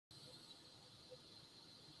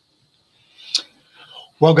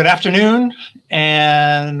Well, good afternoon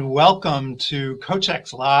and welcome to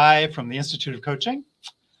CoachX Live from the Institute of Coaching.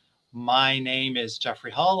 My name is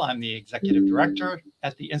Jeffrey Hull. I'm the Executive Director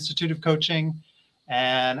at the Institute of Coaching,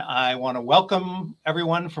 and I want to welcome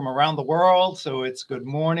everyone from around the world. So it's good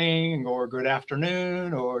morning or good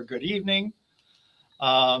afternoon or good evening,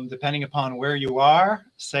 depending upon where you are.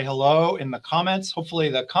 Say hello in the comments. Hopefully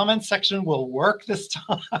the comments section will work this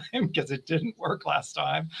time because it didn't work last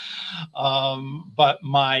time. But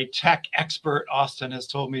my tech expert, Austin, has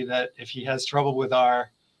told me that if he has trouble with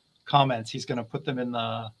our comments, he's going to put them in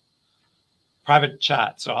the private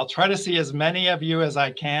chat. So I'll try to see as many of you as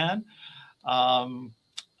I can.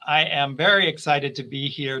 I am very excited to be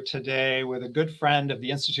here today with a good friend of the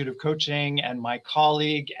Institute of Coaching and my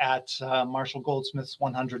colleague at Marshall Goldsmith's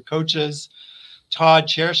 100 Coaches. Todd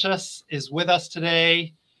Cherches is with us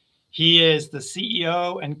today. He is the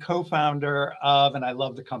CEO and co-founder of, and I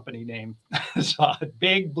love the company name,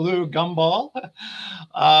 BigBlueGumball,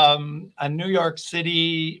 a New York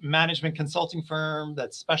City management consulting firm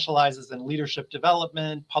that specializes in leadership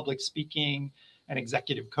development, public speaking, and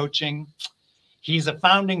executive coaching. He's a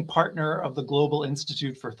founding partner of the Global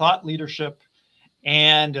Institute for Thought Leadership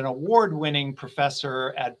and an award-winning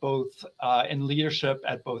professor at both in leadership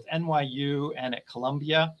at both NYU and at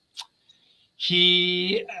Columbia.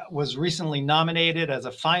 He was recently nominated as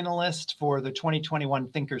a finalist for the 2021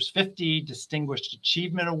 Thinkers 50 Distinguished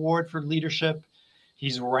Achievement Award for Leadership.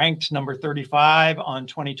 He's ranked number 35 on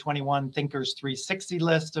 2021 Thinkers 360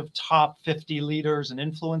 list of top 50 leaders and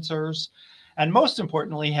influencers. And most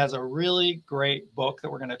importantly, has a really great book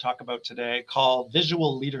that we're going to talk about today called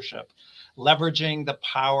Visual Leadership, Leveraging the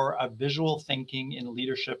Power of Visual Thinking in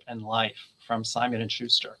Leadership and Life from Simon &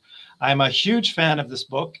 Schuster. I'm a huge fan of this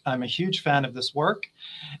book. I'm a huge fan of this work.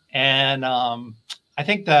 And I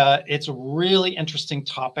think that it's a really interesting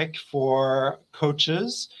topic for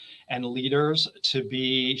coaches and leaders to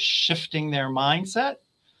be shifting their mindset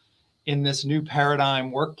in this new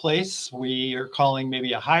paradigm workplace. We are calling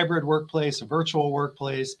maybe a hybrid workplace, a virtual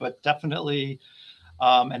workplace, but definitely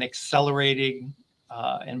an accelerating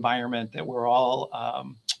environment that we're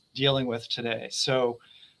all dealing with today. So,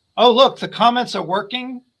 oh, look, the comments are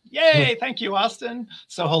working. Yay, thank you, Austin.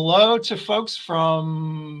 So hello to folks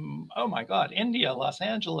from, oh my God, India, Los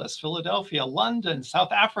Angeles, Philadelphia, London,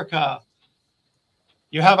 South Africa.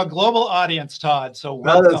 You have a global audience, Todd, so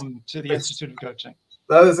welcome to the Institute of Coaching.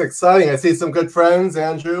 That is exciting. I see some good friends,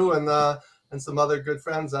 Andrew, and some other good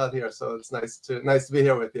friends out here. So it's nice to be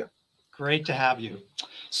here with you. Great to have you.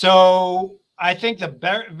 So I think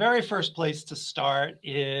the very first place to start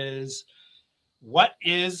is, what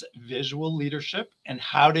is visual leadership and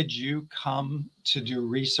how did you come to do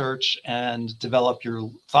research and develop your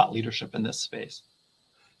thought leadership in this space?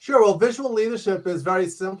 Sure. Well, visual leadership is very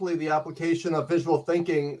simply the application of visual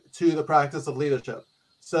thinking to the practice of leadership.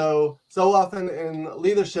 So often in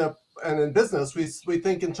leadership and in business, we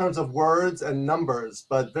think in terms of words and numbers,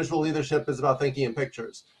 but visual leadership is about thinking in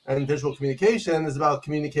pictures, and visual communication is about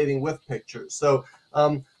communicating with pictures. So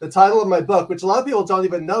the title of my book, which a lot of people don't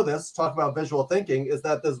even know this, talk about visual thinking, is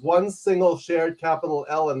that there's one single shared capital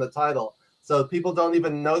L in the title. So people don't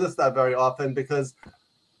even notice that very often because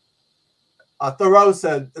Thoreau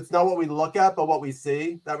said, it's not what we look at, but what we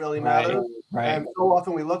see that really matters. Right. And so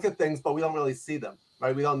often we look at things, but we don't really see them.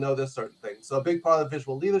 Right? We don't notice certain things. So a big part of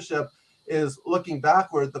visual leadership is looking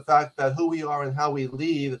backward, the fact that who we are and how we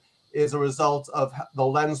lead is a result of the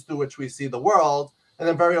lens through which we see the world. And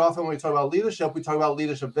then very often when we talk about leadership, we talk about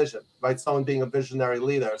leadership vision, right? Someone being a visionary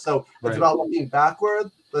leader. So it's about looking backward,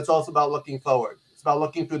 but it's also about looking forward. It's about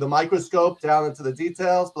looking through the microscope down into the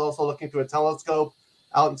details, but also looking through a telescope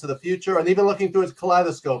out into the future, and even looking through a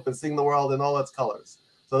kaleidoscope and seeing the world in all its colors.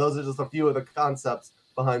 So those are just a few of the concepts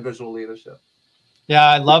behind visual leadership. Yeah,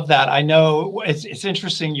 I love that. I know it's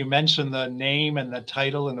interesting you mentioned the name and the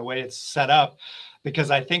title and the way it's set up,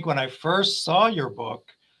 because I think when I first saw your book,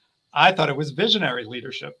 I thought it was visionary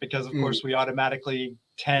leadership because, of course, we automatically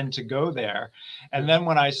tend to go there. And then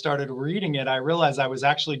when I started reading it, I realized I was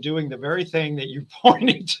actually doing the very thing that you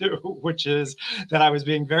pointed to, which is that I was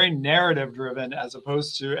being very narrative driven as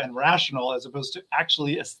opposed to, and rational, as opposed to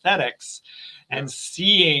actually aesthetics and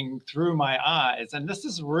seeing through my eyes. And this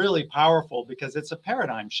is really powerful because it's a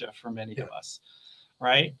paradigm shift for many of us,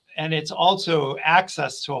 right? And it's also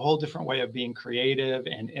access to a whole different way of being creative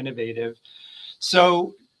and innovative.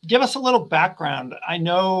 So give us a little background. I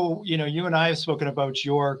know, you and I have spoken about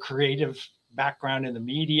your creative background in the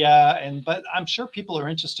media, but I'm sure people are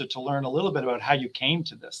interested to learn a little bit about how you came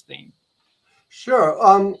to this theme. Sure.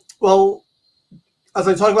 Well, as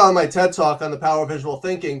I talk about in my TED Talk on the power of visual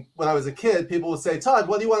thinking, when I was a kid, people would say, Todd,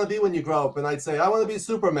 what do you want to be when you grow up? And I'd say, I want to be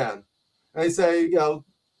Superman. And they'd say, you know,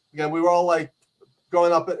 again, we were all like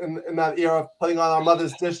growing up in that era, putting on our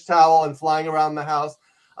mother's dish towel and flying around the house.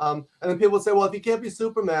 And then people would say, well, if you can't be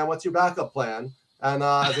Superman, what's your backup plan? And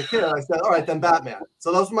as a kid, I said, all right, then Batman.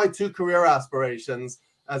 So those were my two career aspirations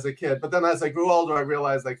as a kid. But then as I grew older, I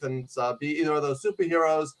realized I couldn't be either of those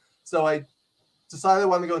superheroes. So I decided I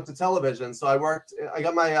wanted to go into television. So I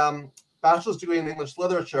got my bachelor's degree in English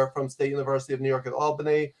literature from State University of New York at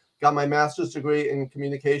Albany, got my master's degree in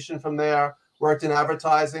communication from there, worked in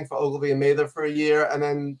advertising for Ogilvy and Mather for a year, and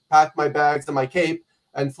then packed my bags and my cape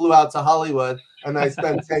and flew out to Hollywood. And I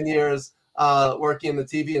spent 10 years working in the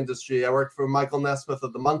TV industry. I worked for Michael Nesmith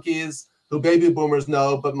of the Monkees, who baby boomers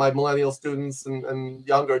know, but my millennial students and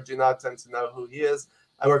younger do not tend to know who he is.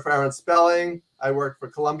 I worked for Aaron Spelling. I worked for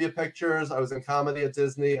Columbia Pictures. I was in comedy at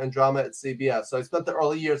Disney and drama at CBS. So I spent the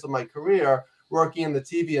early years of my career working in the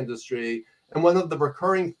TV industry. And one of the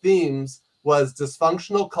recurring themes was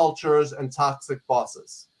dysfunctional cultures and toxic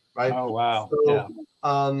bosses, right? Oh, wow. So,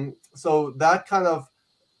 yeah. So that kind of,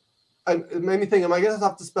 it made me think, am I going to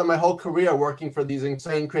have to spend my whole career working for these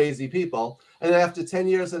insane, crazy people? And then after 10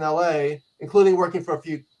 years in LA, including working for a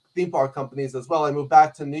few theme park companies as well, I moved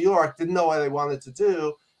back to New York, didn't know what I wanted to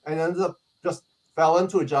do, and ended up just fell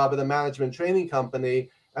into a job at a management training company.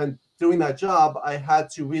 And doing that job, I had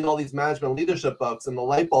to read all these management leadership books, and the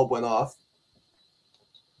light bulb went off.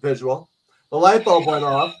 Visual. The light bulb went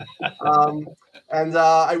off. And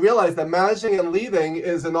I realized that managing and leading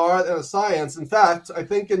is an art and a science. In fact, I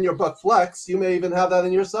think in your book, Flex, you may even have that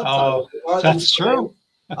in your subtitle. Oh, that's true.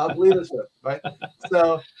 Of leadership, right?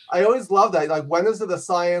 So I always love that. Like, when is it a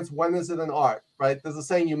science? When is it an art, right? There's a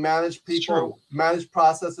saying, you manage people, manage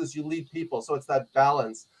processes, you lead people. So it's that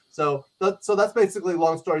balance. So that's basically,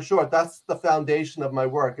 long story short, that's the foundation of my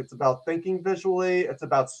work. It's about thinking visually. It's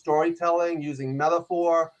about storytelling, using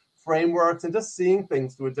metaphor, frameworks, and just seeing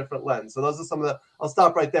things through a different lens. So those are some of the, I'll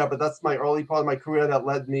stop right there, but that's my early part of my career that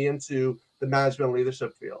led me into the management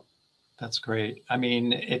leadership field. That's great. I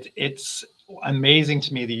mean, it's amazing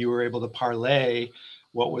to me that you were able to parlay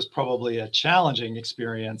what was probably a challenging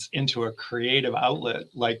experience into a creative outlet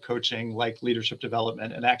like coaching, like leadership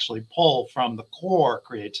development, and actually pull from the core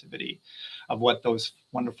creativity of what those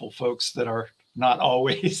wonderful folks that are not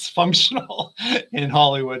always functional in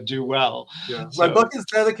Hollywood do well. Yeah. So, my book is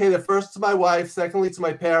dedicated first to my wife, secondly to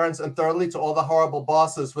my parents, and thirdly to all the horrible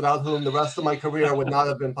bosses without whom the rest of my career would not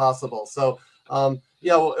have been possible. So,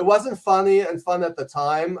 it wasn't funny and fun at the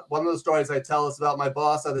time. One of the stories I tell is about my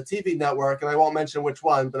boss at a TV network, and I won't mention which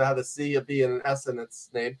one, but it had a C, a B, and an S in its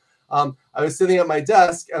name. I was sitting at my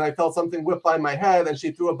desk, and I felt something whip by my head, and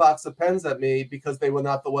she threw a box of pens at me because they were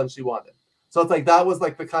not the ones she wanted. So it's like, that was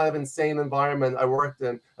like the kind of insane environment I worked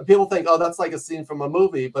in. And people think, oh, that's like a scene from a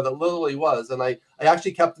movie, but it literally was. And I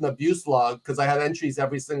actually kept an abuse log because I had entries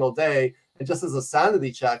every single day. And just as a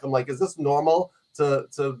sanity check, I'm like, is this normal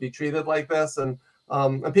to be treated like this? And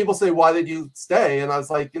people say, why did you stay? And I was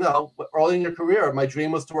like, early in your career, my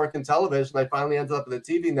dream was to work in television. I finally ended up at a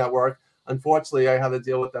TV network. Unfortunately, I had to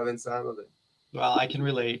deal with that insanity. Well, I can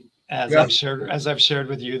relate. As I've shared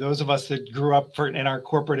with you, those of us that grew up in our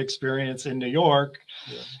corporate experience in New York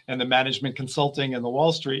and the management consulting and the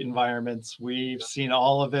Wall Street environments, we've seen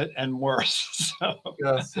all of it and worse.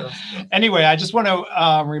 So, anyway, I just want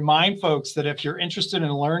to remind folks that if you're interested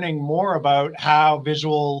in learning more about how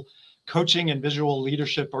visual coaching and visual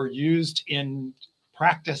leadership are used in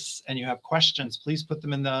practice and you have questions, please put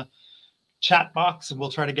them in the chat box and we'll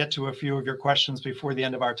try to get to a few of your questions before the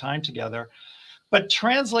end of our time together. But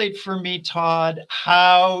translate for me, Todd,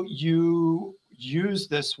 how you use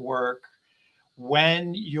this work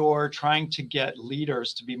when you're trying to get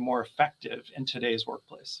leaders to be more effective in today's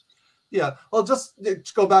workplace. Yeah, well, just to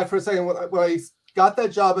go back for a second. When I got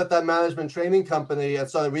that job at that management training company and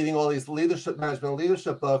started reading all these management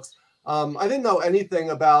leadership books, I didn't know anything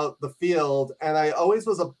about the field. And I always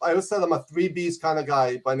said I'm a 3 Bs kind of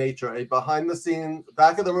guy by nature, a behind the scenes,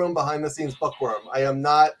 back of the room, behind the scenes bookworm.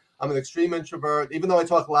 I'm an extreme introvert, even though I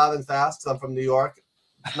talk loud and fast because I'm from New York.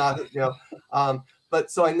 It's not,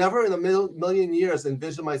 but so I never in a million years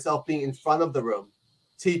envisioned myself being in front of the room,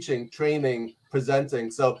 teaching, training,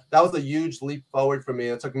 presenting. So that was a huge leap forward for me.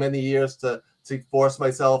 It took many years to force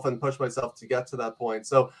myself and push myself to get to that point.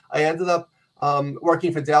 So I ended up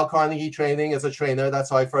working for Dale Carnegie Training as a trainer.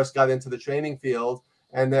 That's how I first got into the training field.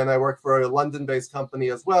 And then I worked for a London-based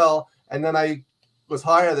company as well. And then I was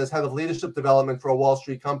hired as head of leadership development for a Wall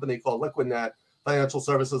Street company called LiquidNet, financial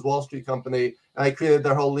services Wall Street company. And I created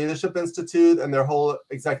their whole leadership institute and their whole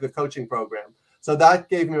executive coaching program. So that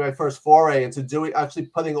gave me my first foray into actually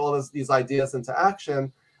putting all these ideas into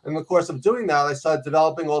action. In the course of doing that, I started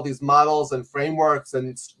developing all these models and frameworks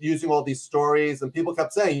and using all these stories. And people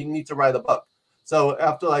kept saying, you need to write a book. So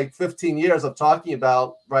after like 15 years of talking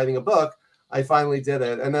about writing a book, I finally did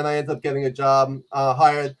it. And then I ended up getting a job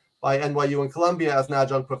hired by NYU and Columbia as an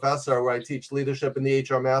adjunct professor, where I teach leadership in the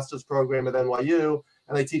HR master's program at NYU.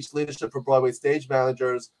 And I teach leadership for Broadway stage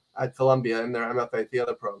managers at Columbia in their MFA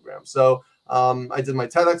Theater program. So I did my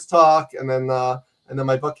TEDx talk, and then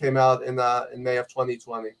my book came out in May of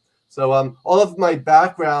 2020. So all of my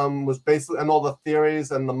background was basically, and all the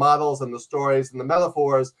theories and the models and the stories and the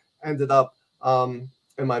metaphors ended up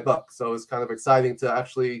in my book. So it's kind of exciting to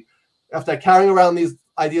actually, after carrying around these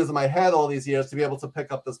ideas in my head all these years, to be able to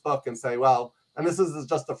pick up this book and say, wow, and this is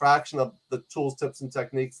just a fraction of the tools, tips, and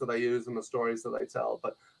techniques that I use and the stories that I tell.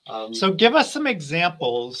 But so give us some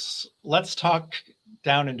examples. Let's talk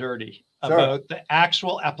down and dirty about the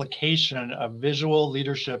actual application of visual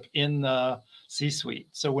leadership in the C-suite.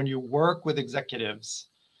 So when you work with executives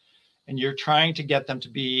and you're trying to get them to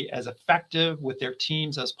be as effective with their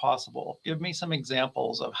teams as possible, give me some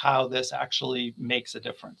examples of how this actually makes a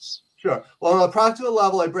difference. Sure. Well, on a practical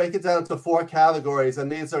level, I break it down into 4 categories,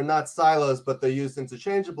 and these are not silos, but they're used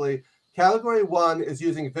interchangeably. Category 1 is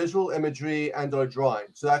using visual imagery and or drawing.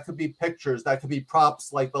 So that could be pictures, that could be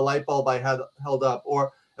props like the light bulb I had held up.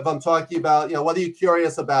 Or if I'm talking about, what are you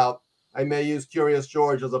curious about? I may use Curious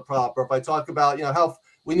George as a prop. Or if I talk about, how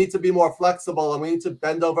we need to be more flexible and we need to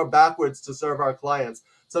bend over backwards to serve our clients.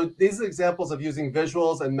 So these are examples of using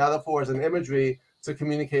visuals and metaphors and imagery to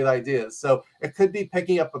communicate ideas. So it could be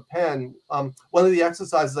picking up a pen. One of the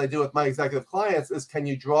exercises I do with my executive clients is, can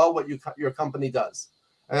you draw what your company does?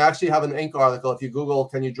 And I actually have an Inc. article. If you Google,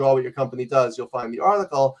 can you draw what your company does, you'll find the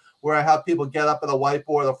article where I have people get up at a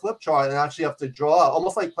whiteboard or flip chart and actually have to draw,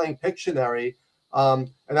 almost like playing Pictionary,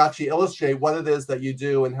 and actually illustrate what it is that you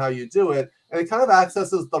do and how you do it. And it kind of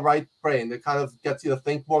accesses the right brain. It kind of gets you to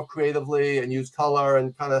think more creatively and use color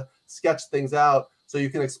and kind of sketch things out, so you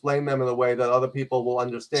can explain them in a way that other people will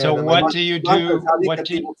understand. So what do you do? What do you get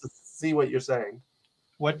people to see what you're saying?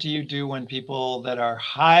 What do you do when people that are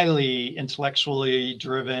highly intellectually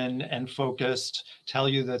driven and focused tell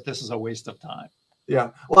you that this is a waste of time?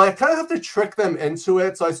 Yeah, well, I kind of have to trick them into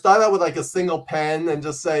it. So I start out with like a single pen and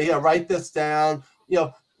just say, write this down.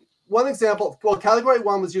 One example, well, category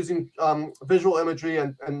 1 was using visual imagery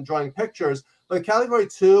and drawing pictures. But category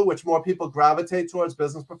 2, which more people gravitate towards,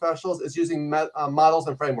 business professionals, is using models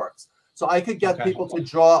and frameworks. So I could get people to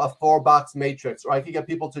draw a 4-box matrix, or I could get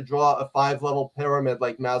people to draw a 5-level pyramid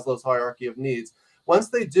like Maslow's hierarchy of needs. Once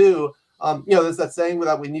they do, there's that saying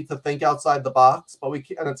that we need to think outside the box, but we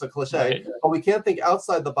can't, and it's a cliche, but we can't think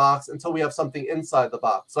outside the box until we have something inside the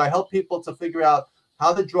box. So I help people to figure out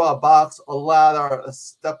how to draw a box, a ladder, a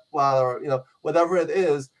step ladder, whatever it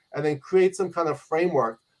is, and then create some kind of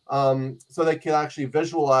framework so they can actually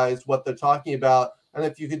visualize what they're talking about. And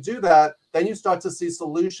if you could do that, then you start to see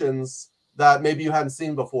solutions that maybe you hadn't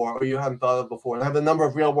seen before or you hadn't thought of before. And I have a number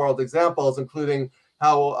of real world examples, including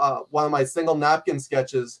how one of my single napkin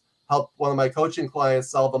sketches helped one of my coaching clients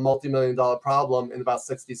solve a multi-million-dollar problem in about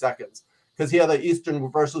 60 seconds. Because he had an Eastern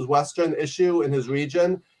versus Western issue in his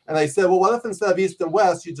region. And I said, well, what if instead of East and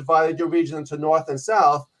West, you divided your region into North and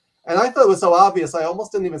South? And I thought it was so obvious, I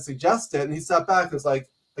almost didn't even suggest it. And he sat back and was like,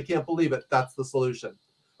 I can't believe it. That's the solution,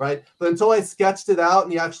 right? But until I sketched it out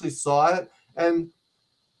and he actually saw it, and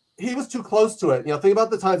he was too close to it. Think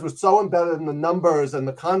about the times we're so embedded in the numbers and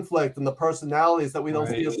the conflict and the personalities that we don't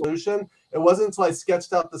see a solution. It wasn't until I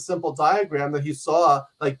sketched out the simple diagram that he saw,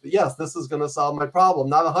 like, yes, this is going to solve my problem.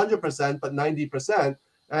 Not 100%, but 90%.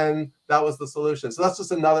 And that was the solution. So that's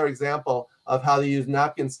just another example of how to use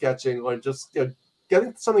napkin sketching, or just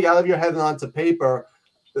getting something out of your head and onto paper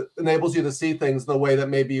that enables you to see things in a way that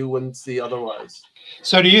maybe you wouldn't see otherwise.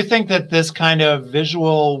 So do you think that this kind of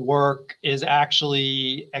visual work is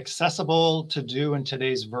actually accessible to do in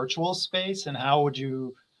today's virtual space? And how would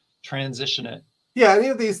you transition it? Yeah, any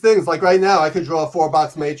of these things, like right now, I could draw a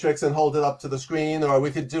 4-box matrix and hold it up to the screen, or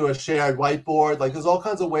we could do a shared whiteboard. Like, there's all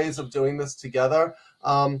kinds of ways of doing this together.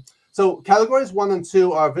 So categories 1 and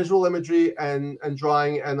 2 are visual imagery and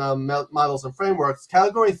drawing and models and frameworks.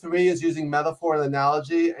 Category 3 is using metaphor and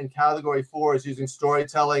analogy, and category 4 is using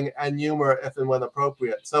storytelling and humor if and when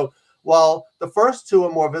appropriate. So while the first 2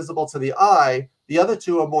 are more visible to the eye, the other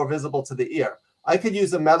 2 are more visible to the ear. I could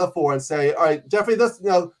use a metaphor and say, all right, Jeffrey, this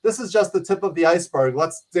is just the tip of the iceberg.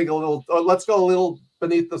 Let's dig a little, or let's go a little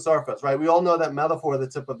beneath the surface, right? We all know that metaphor, the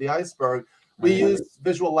tip of the iceberg. We use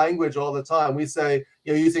visual language all the time. We say,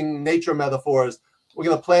 using nature metaphors, We're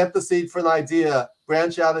going to plant the seed for an idea,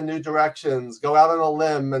 branch out in new directions, go out on a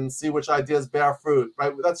limb and see which ideas bear fruit,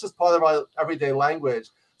 right? That's just part of our everyday language.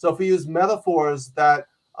 So if we use metaphors that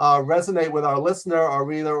resonate with our listener, our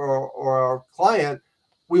reader, or our client,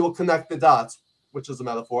 we will connect the dots, which is a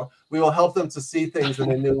metaphor. We will help them to see things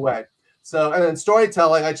in a new way. So, and then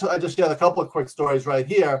storytelling, I just shared a couple of quick stories right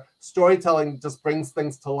here. Storytelling just brings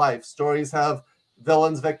things to life. Stories have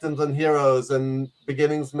villains, victims, and heroes, and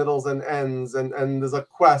beginnings, middles, and ends, and there's a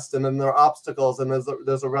quest, and then there are obstacles, and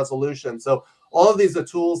there's a resolution. So all of these are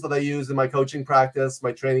tools that I use in my coaching practice,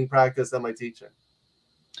 my training practice, and my teaching.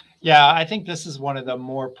 Yeah, I think this is one of the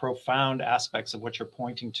more profound aspects of what you're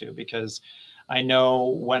pointing to, because I know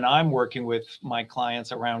when I'm working with my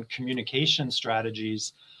clients around communication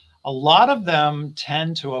strategies, a lot of them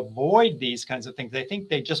tend to avoid these kinds of things. They think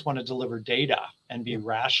they just want to deliver data and be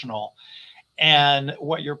rational. And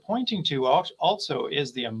what you're pointing to also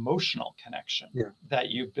is the emotional connection that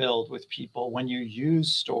you build with people when you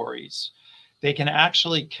use stories. They can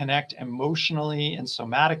actually connect emotionally and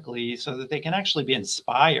somatically so that they can actually be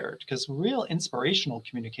inspired, because real inspirational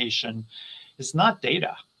communication is not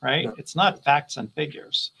data, right? Yeah. It's not facts and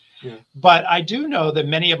figures. Yeah. But I do know that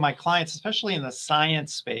many of my clients, especially in the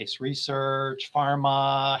science space, research,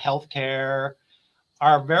 pharma, healthcare,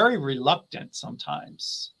 are very reluctant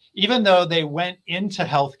sometimes, even though they went into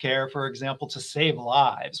healthcare, for example, to save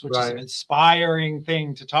lives, which is an inspiring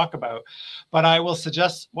thing to talk about. But I will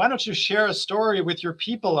suggest, why don't you share a story with your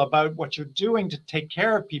people about what you're doing to take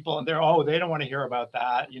care of people? And they're, oh, they don't want to hear about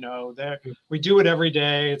that. You know, we do it every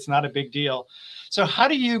day. It's not a big deal. So how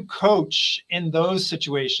do you coach in those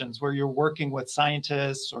situations where you're working with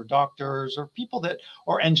scientists or doctors or people that,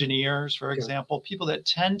 or engineers, for example, people that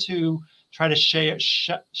tend to try to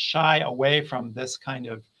shy away from this kind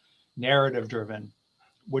of narrative driven,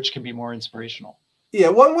 which can be more inspirational? Yeah,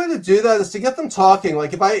 one way to do that is to get them talking.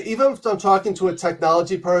 Like even if I'm talking to a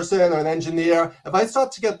technology person or an engineer, if I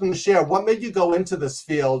start to get them to share, what made you go into this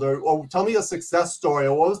field, or tell me a success story,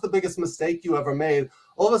 or what was the biggest mistake you ever made?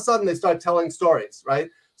 All of a sudden they start telling stories, right?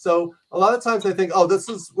 So a lot of times they think, oh,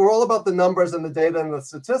 we're all about the numbers and the data and the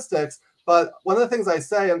statistics. But one of the things I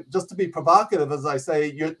say, and just to be provocative, is I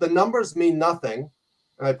say, the numbers mean nothing,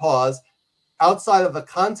 and I pause, outside of the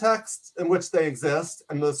context in which they exist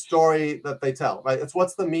and the story that they tell, right? It's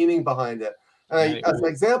what's the meaning behind it. And as an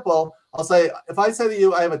example, I'll say, if I say to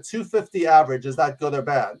you, I have a 250 average, is that good or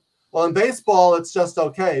bad? Well, in baseball, it's just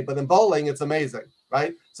okay, but in bowling, it's amazing,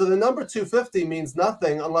 right? So the number 250 means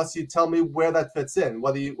nothing unless you tell me where that fits in.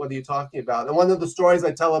 What are you talking about? And one of the stories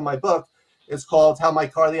I tell in my book is called How My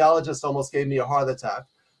Cardiologist Almost Gave Me a Heart Attack,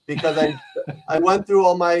 because I went through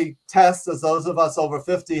all my tests, as those of us over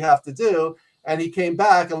 50 have to do, and he came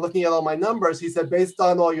back and looking at all my numbers, he said, based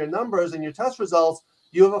on all your numbers and your test results,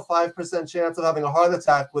 you have a 5% chance of having a heart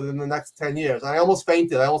attack within the next 10 years. And I almost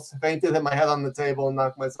fainted. Hit my head on the table and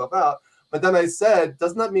knocked myself out. But then I said,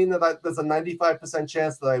 doesn't that mean that there's a 95%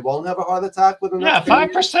 chance that I won't have a heart attack within the next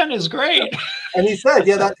 10 years? 5% is great. And he said,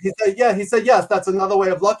 he said, yes, that's another way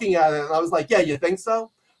of looking at it. And I was like, yeah, you think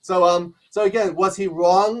so? So again, was he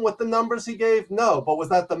wrong with the numbers he gave? No. But was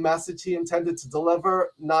that the message he intended to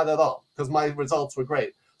deliver? Not at all, because my results were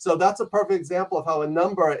great. So that's a perfect example of how a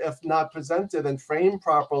number, if not presented and framed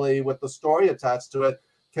properly with the story attached to it,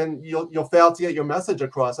 you'll fail to get your message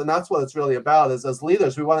across. And that's what it's really about, is as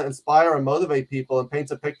leaders, we want to inspire and motivate people and paint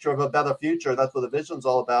a picture of a better future. That's what the vision's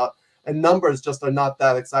all about. And numbers just are not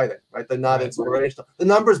that exciting, right? They're not inspirational. The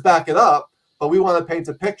numbers back it up, but we want to paint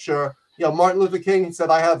a picture. You know, Martin Luther King said,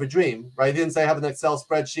 I have a dream, right? He didn't say I have an Excel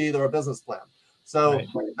spreadsheet or a business plan. So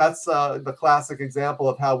that's the classic example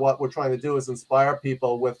of how what we're trying to do is inspire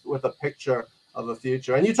people with a picture of a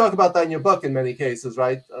future. And you talk about that in your book in many cases,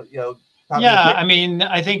 right? I mean,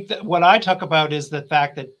 I think that what I talk about is the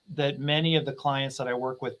fact that many of the clients that I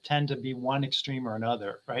work with tend to be one extreme or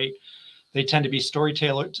another, right? They tend to be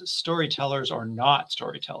storytellers or not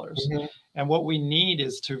storytellers. Mm-hmm. And what we need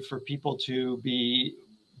is for people to be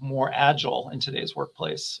more agile in today's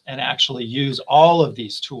workplace and actually use all of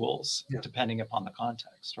these tools depending upon the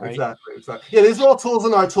context, right? Exactly. Yeah, these are all tools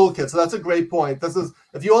in our toolkit. So that's a great point.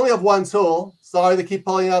 If you only have one tool, sorry to keep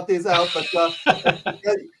pulling out these out, but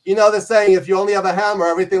you know the saying, if you only have a hammer,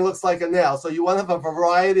 everything looks like a nail. So you want to have a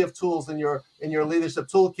variety of tools in your leadership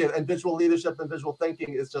toolkit, and visual leadership and visual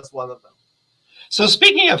thinking is just one of them. So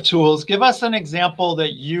speaking of tools, give us an example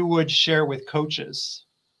that you would share with coaches.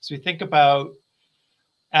 So we think about,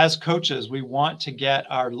 as coaches, we want to get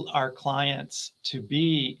our clients to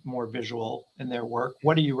be more visual in their work.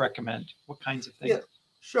 What do you recommend? What kinds of things?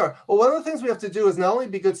 Sure. Well, one of the things we have to do is not only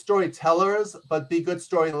be good storytellers, but be good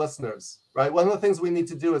story listeners, right? One of the things we need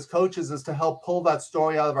to do as coaches is to help pull that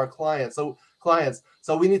story out of our clients.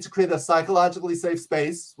 So we need to create a psychologically safe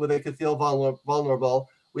space where they could feel vulnerable.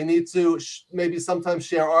 We need to maybe sometimes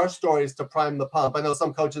share our stories to prime the pump. I know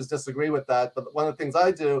some coaches disagree with that, but one of the things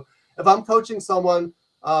I do, if I'm coaching someone,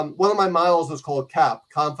 one of my models is called CAP,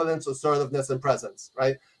 confidence, assertiveness, and presence,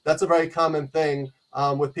 right? That's a very common thing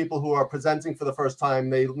with people who are presenting for the first time.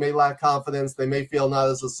 They may lack confidence, they may feel not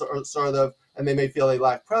as assertive, and they may feel they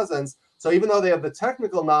lack presence. So even though they have the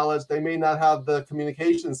technical knowledge, they may not have the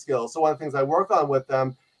communication skills. So one of the things I work on with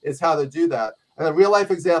them is how to do that. And a real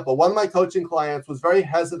life example, one of my coaching clients was very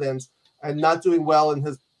hesitant and not doing well in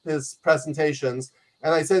his presentations.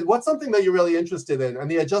 And I said, what's something that you're really interested in? And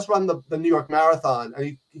he had just run the New York Marathon.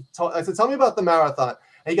 And I said, tell me about the marathon.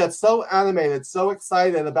 And he got so animated, so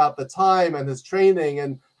excited about the time and his training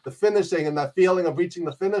and the finishing and that feeling of reaching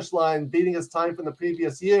the finish line, beating his time from the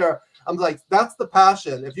previous year. I'm like, that's the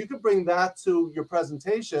passion. If you could bring that to your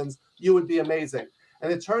presentations, you would be amazing.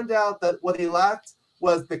 And it turned out that what he lacked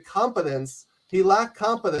was the competence. He lacked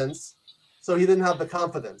competence, so he didn't have the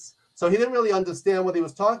confidence. So he didn't really understand what he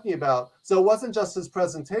was talking about. So it wasn't just his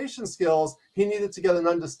presentation skills. He needed to get an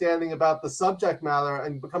understanding about the subject matter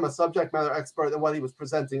and become a subject matter expert in what he was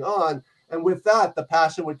presenting on. And with that, the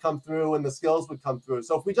passion would come through and the skills would come through.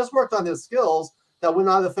 So if we just worked on his skills, that would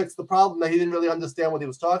not have fixed the problem that he didn't really understand what he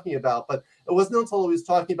was talking about. But it wasn't until he was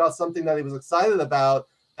talking about something that he was excited about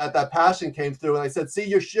that passion came through. And I said, see,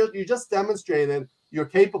 you just demonstrated you're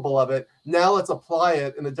capable of it. Now let's apply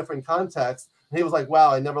it in a different context. And he was like,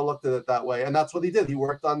 wow, I never looked at it that way. And that's what he did. He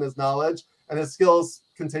worked on his knowledge and his skills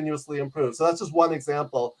continuously improved. So that's just one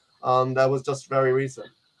example that was just very recent.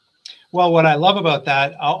 Well, what I love about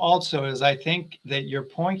that also is I think that you're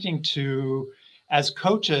pointing to, as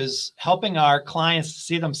coaches, helping our clients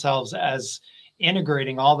see themselves as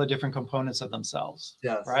integrating all the different components of themselves,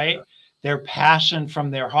 yes, right? Yeah. Their passion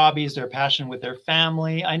from their hobbies, their passion with their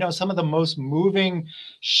family. I know some of the most moving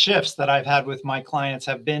shifts that I've had with my clients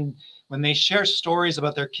have been when they share stories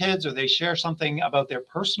about their kids or they share something about their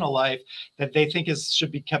personal life that they think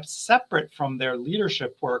should be kept separate from their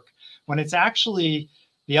leadership work, when it's actually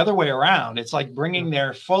the other way around. It's like bringing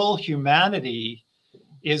their full humanity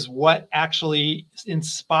is what actually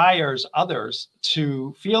inspires others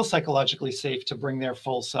to feel psychologically safe to bring their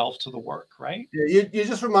full self to the work, right? Yeah, you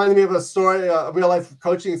just reminded me of a story, a real life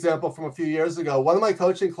coaching example from a few years ago. One of my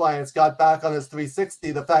coaching clients got back on his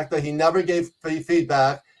 360, the fact that he never gave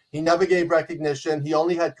feedback, he never gave recognition, he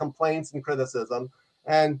only had complaints and criticism.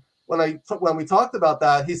 And when we talked about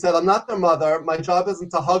that, he said, I'm not their mother, my job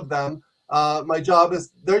isn't to hug them. Their job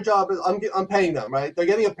is, I'm paying them, right? They're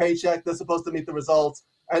getting a paycheck, they're supposed to meet the results,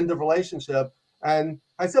 end of relationship. And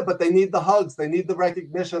I said, but they need the hugs, they need the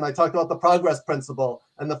recognition. I talked about the progress principle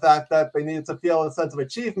and the fact that they needed to feel a sense of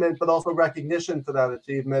achievement, but also recognition for that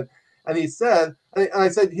achievement. And he said, and I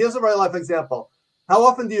said, here's a real life example. How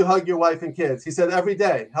often do you hug your wife and kids? He said, every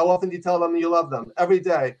day. How often do you tell them you love them? Every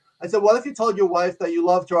day. I said, what if you told your wife that you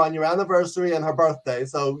loved her on your anniversary and her birthday?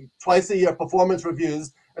 So twice a year, performance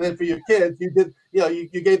reviews. And then for your kids,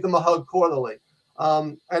 you gave them a hug quarterly.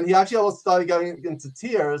 And he actually almost started getting into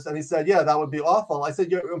tears. And he said, yeah, that would be awful. I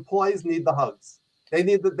said, your employees need the hugs. They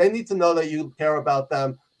need to know that you care about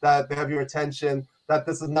them, that they have your attention, that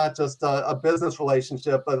this is not just a business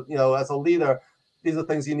relationship, but, as a leader, these are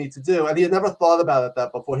things you need to do. And he had never thought about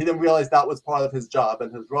that before. He didn't realize that was part of his job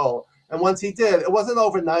and his role. And once he did, it wasn't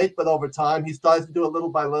overnight, but over time, he started to do it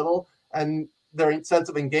little by little. And their sense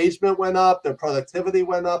of engagement went up, their productivity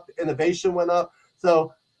went up, innovation went up.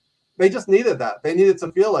 So they just needed that. They needed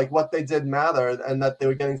to feel like what they did mattered and that they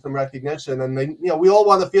were getting some recognition. And we all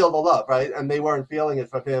want to feel the love, right? And they weren't feeling it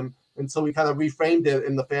from him. And so we kind of reframed it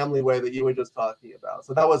in the family way that you were just talking about.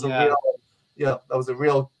 So that was a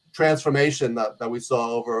real transformation that we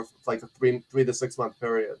saw over like a 3 to 6 month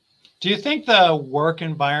period. Do you think the work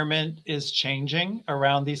environment is changing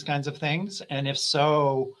around these kinds of things? And if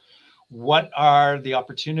so, what are the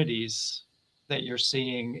opportunities that you're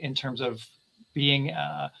seeing in terms of being,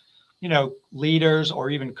 leaders or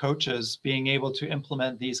even coaches being able to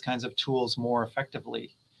implement these kinds of tools more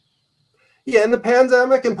effectively? Yeah, in the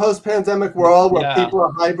pandemic and post-pandemic world where people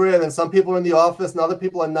are hybrid and some people are in the office and other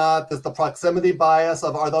people are not, there's the proximity bias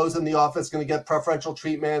of, are those in the office going to get preferential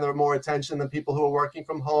treatment or more attention than people who are working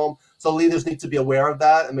from home? So leaders need to be aware of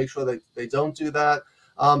that and make sure that they don't do that.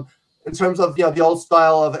 In terms of the old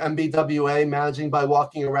style of MBWA, managing by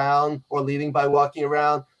walking around or leading by walking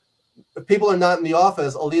around, if people are not in the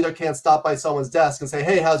office, a leader can't stop by someone's desk and say,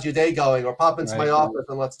 hey, how's your day going? Or pop into my office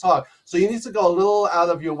and let's talk. So you need to go a little out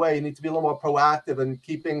of your way. You need to be a little more proactive in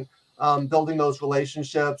keeping, building those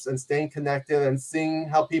relationships and staying connected and seeing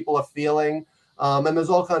how people are feeling. And there's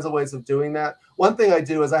all kinds of ways of doing that. One thing I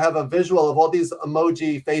do is I have a visual of all these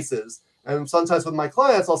emoji faces. And sometimes with my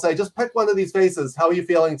clients, I'll say, just pick one of these faces. How are you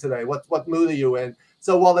feeling today? What mood are you in?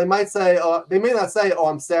 So while they might say, they may not say, oh,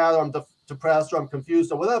 I'm sad or I'm depressed or I'm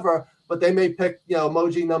confused or whatever, but they may pick,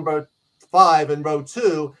 emoji number 5 in row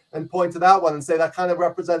 2 and point to that one and say, that kind of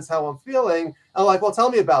represents how I'm feeling. And I'm like, well, tell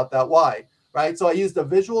me about that. Why? Right? So I used a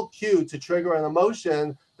visual cue to trigger an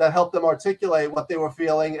emotion that helped them articulate what they were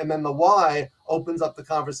feeling. And then the why opens up the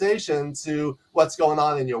conversation to what's going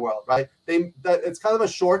on in your world, right? It's kind of a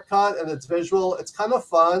shortcut and it's visual. It's kind of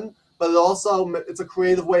fun, but it's a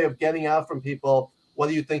creative way of getting out from people. What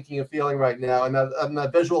are you thinking and feeling right now? And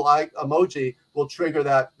that visual emoji will trigger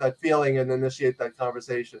that feeling and initiate that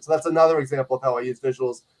conversation. So that's another example of how I use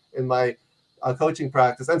visuals in my coaching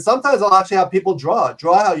practice. And sometimes I'll actually have people draw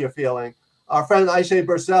how you're feeling. Our friend Aisha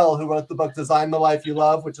Bursell, who wrote the book Design the Life You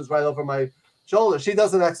Love, which is right over my shoulder, she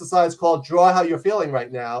does an exercise called Draw How You're Feeling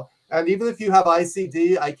Right Now. And even if you have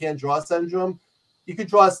ICD, I can't draw syndrome, you could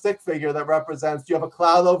draw a stick figure that represents, do you have a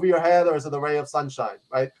cloud over your head or is it a ray of sunshine,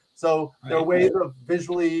 right? So there are ways of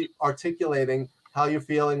visually articulating how you're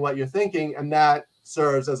feeling, what you're thinking, and that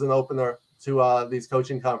serves as an opener to these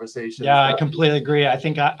coaching conversations. Yeah, I completely agree. I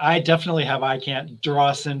think I definitely have I can't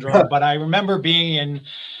draw syndrome, but I remember being in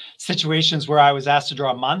situations where I was asked to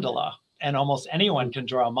draw a mandala, and almost anyone can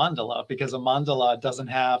draw a mandala because a mandala doesn't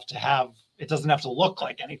have to look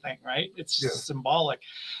like anything, right? It's just symbolic.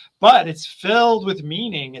 But it's filled with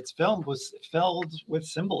meaning. It's filled with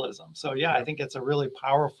symbolism. So yeah, I think it's a really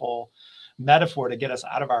powerful metaphor to get us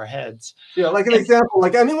out of our heads. Yeah, like an example,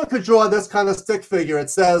 like anyone could draw this kind of stick figure.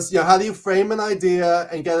 It says, how do you frame an idea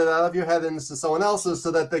and get it out of your head into someone else's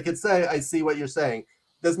so that they could say, I see what you're saying.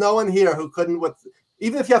 There's no one here who couldn't,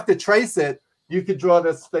 even if you have to trace it, you could draw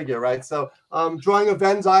this figure, right? So drawing a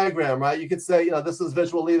Venn diagram, right? You could say, this is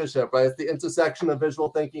visual leadership, right? It's the intersection of visual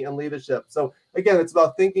thinking and leadership. So again, it's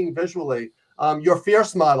about thinking visually. Your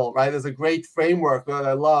Fierce model, right, is a great framework that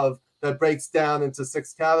I love that breaks down into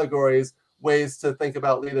 6 categories, ways to think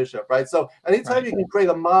about leadership, right? So anytime you can create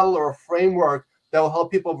a model or a framework that will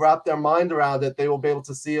help people wrap their mind around it, they will be able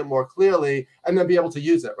to see it more clearly and then be able to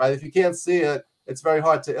use it, right? If you can't see it, it's very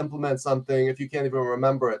hard to implement something if you can't even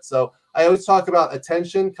remember it. So I always talk about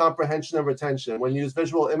attention, comprehension, and retention. When you use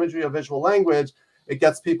visual imagery or visual language, it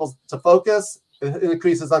gets people to focus, it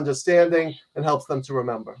increases understanding, and helps them to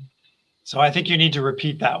remember. So I think you need to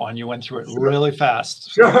repeat that one. You went through it really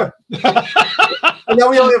fast. Sure. And now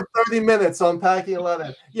we only have 30 minutes, so I'm packing a lot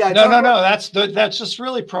in. Yeah. No. That's just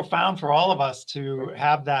really profound for all of us to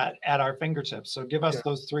have that at our fingertips. So give us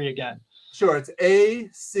those 3 again. Sure. It's A,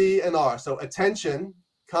 C, and R. So attention,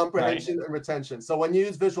 comprehension, and retention. So when you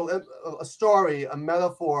use a story, a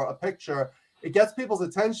metaphor, a picture, it gets people's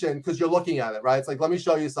attention because you're looking at it, right? It's like, let me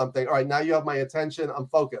show you something. All right, now you have my attention. I'm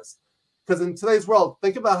focused. Because in today's world,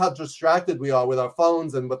 think about how distracted we are with our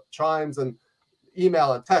phones and with chimes and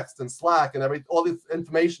email and text and Slack and all this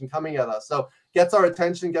information coming at us. So gets our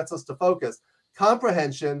attention, gets us to focus.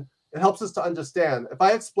 Comprehension, it helps us to understand. If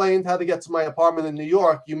I explained how to get to my apartment in New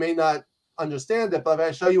York, you may not understand it, but if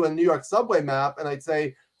I show you a New York subway map and I'd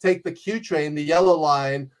say, take the Q train, the yellow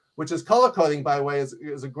line, which is color coding, by the way,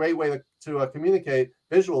 is a great way to communicate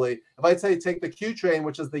visually. If I say, take the Q train,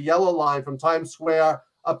 which is the yellow line from Times Square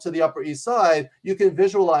up to the Upper East Side, you can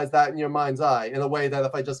visualize that in your mind's eye in a way that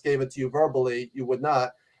if I just gave it to you verbally, you would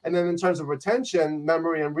not. And then in terms of retention,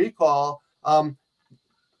 memory, and recall,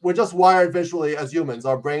 we're just wired visually as humans.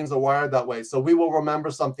 Our brains are wired that way. So we will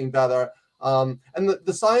remember something better. And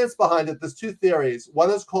the science behind it, there's 2 theories.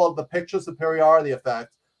 One is called the picture superiority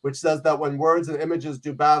effect, which says that when words and images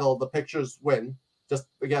do battle, the pictures win. Just,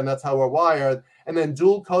 again, that's how we're wired. And then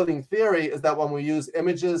dual coding theory is that when we use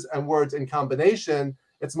images and words in combination,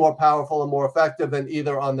 it's more powerful and more effective than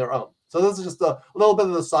either on their own. So this is just a little bit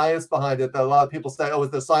of the science behind it that a lot of people say, oh,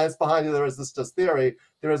 is there science behind it or is this just theory?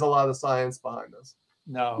 There is a lot of science behind this.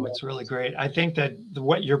 No, it's really great. I think that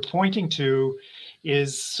what you're pointing to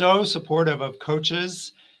is so supportive of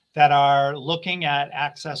coaches that are looking at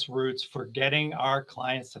access routes for getting our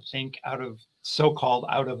clients to think so-called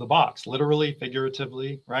out of the box, literally,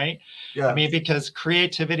 figuratively, right? Yeah. I mean, because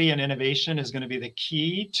creativity and innovation is going to be the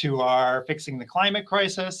key to our fixing the climate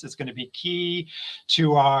crisis. It's going to be key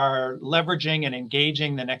to our leveraging and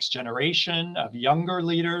engaging the next generation of younger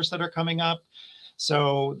leaders that are coming up.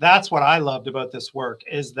 So that's what I loved about this work,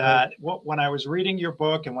 is that when I was reading your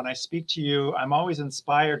book and when I speak to you, I'm always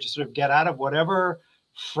inspired to sort of get out of whatever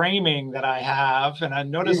framing that I have. And I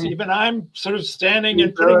notice even I'm sort of standing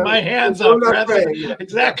and putting my hands up.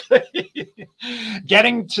 Exactly.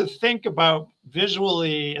 Getting to think about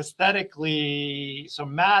visually, aesthetically,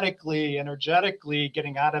 somatically, energetically,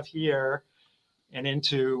 getting out of here and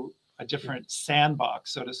into a different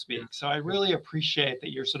sandbox, so to speak. So I really appreciate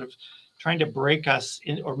that you're sort of trying to break us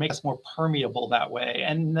in or make us more permeable that way.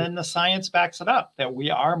 And then the science backs it up, that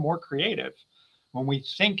we are more creative when we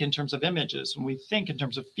think in terms of images, when we think in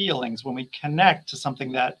terms of feelings, when we connect to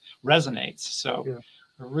something that resonates. So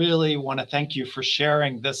I really want to thank you for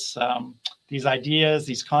sharing this, these ideas,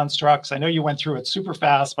 these constructs. I know you went through it super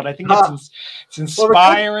fast, but I think it's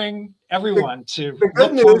inspiring everyone to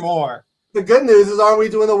look for more. The good news is, aren't we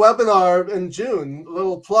doing a webinar in June? A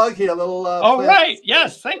little plug here, a little. Oh, right.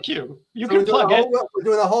 Yes. Thank you. You can plug it. We're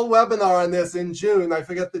doing a whole webinar on this in June. I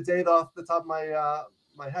forget the date off the top of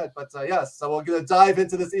my head, but yes. So we're going to dive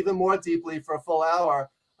into this even more deeply for a full hour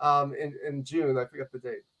in June. I forget the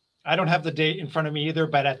date. I don't have the date in front of me either,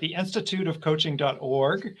 but at the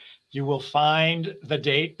instituteofcoaching.org, you will find the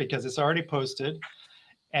date because it's already posted.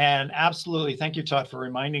 And absolutely, thank you, Todd, for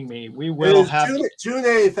reminding me. We will have June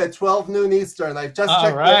 8th at 12 noon Eastern. I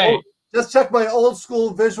just checked my old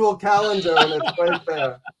school visual calendar, and it's right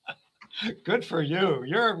there. Good for you.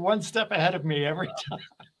 You're one step ahead of me every time.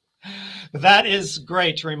 That is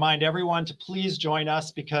great to remind everyone to please join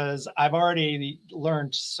us, because I've already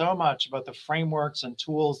learned so much about the frameworks and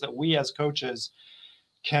tools that we as coaches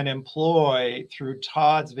can employ through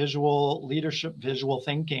Todd's visual leadership, visual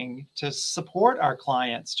thinking, to support our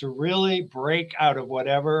clients to really break out of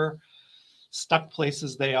whatever stuck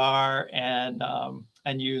places they are,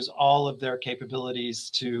 and use all of their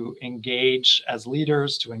capabilities to engage as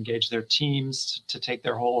leaders, to engage their teams, to take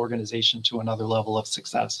their whole organization to another level of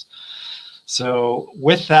success. So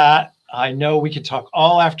with that, I know we could talk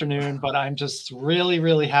all afternoon, but I'm just really,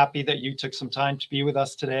 really happy that you took some time to be with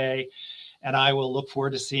us today. And I will look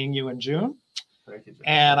forward to seeing you in June. Thank you, Jim.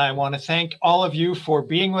 And I want to thank all of you for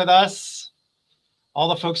being with us. All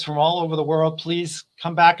the folks from all over the world, please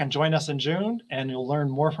come back and join us in June, and you'll learn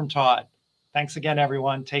more from Todd. Thanks again,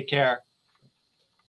 everyone. Take care.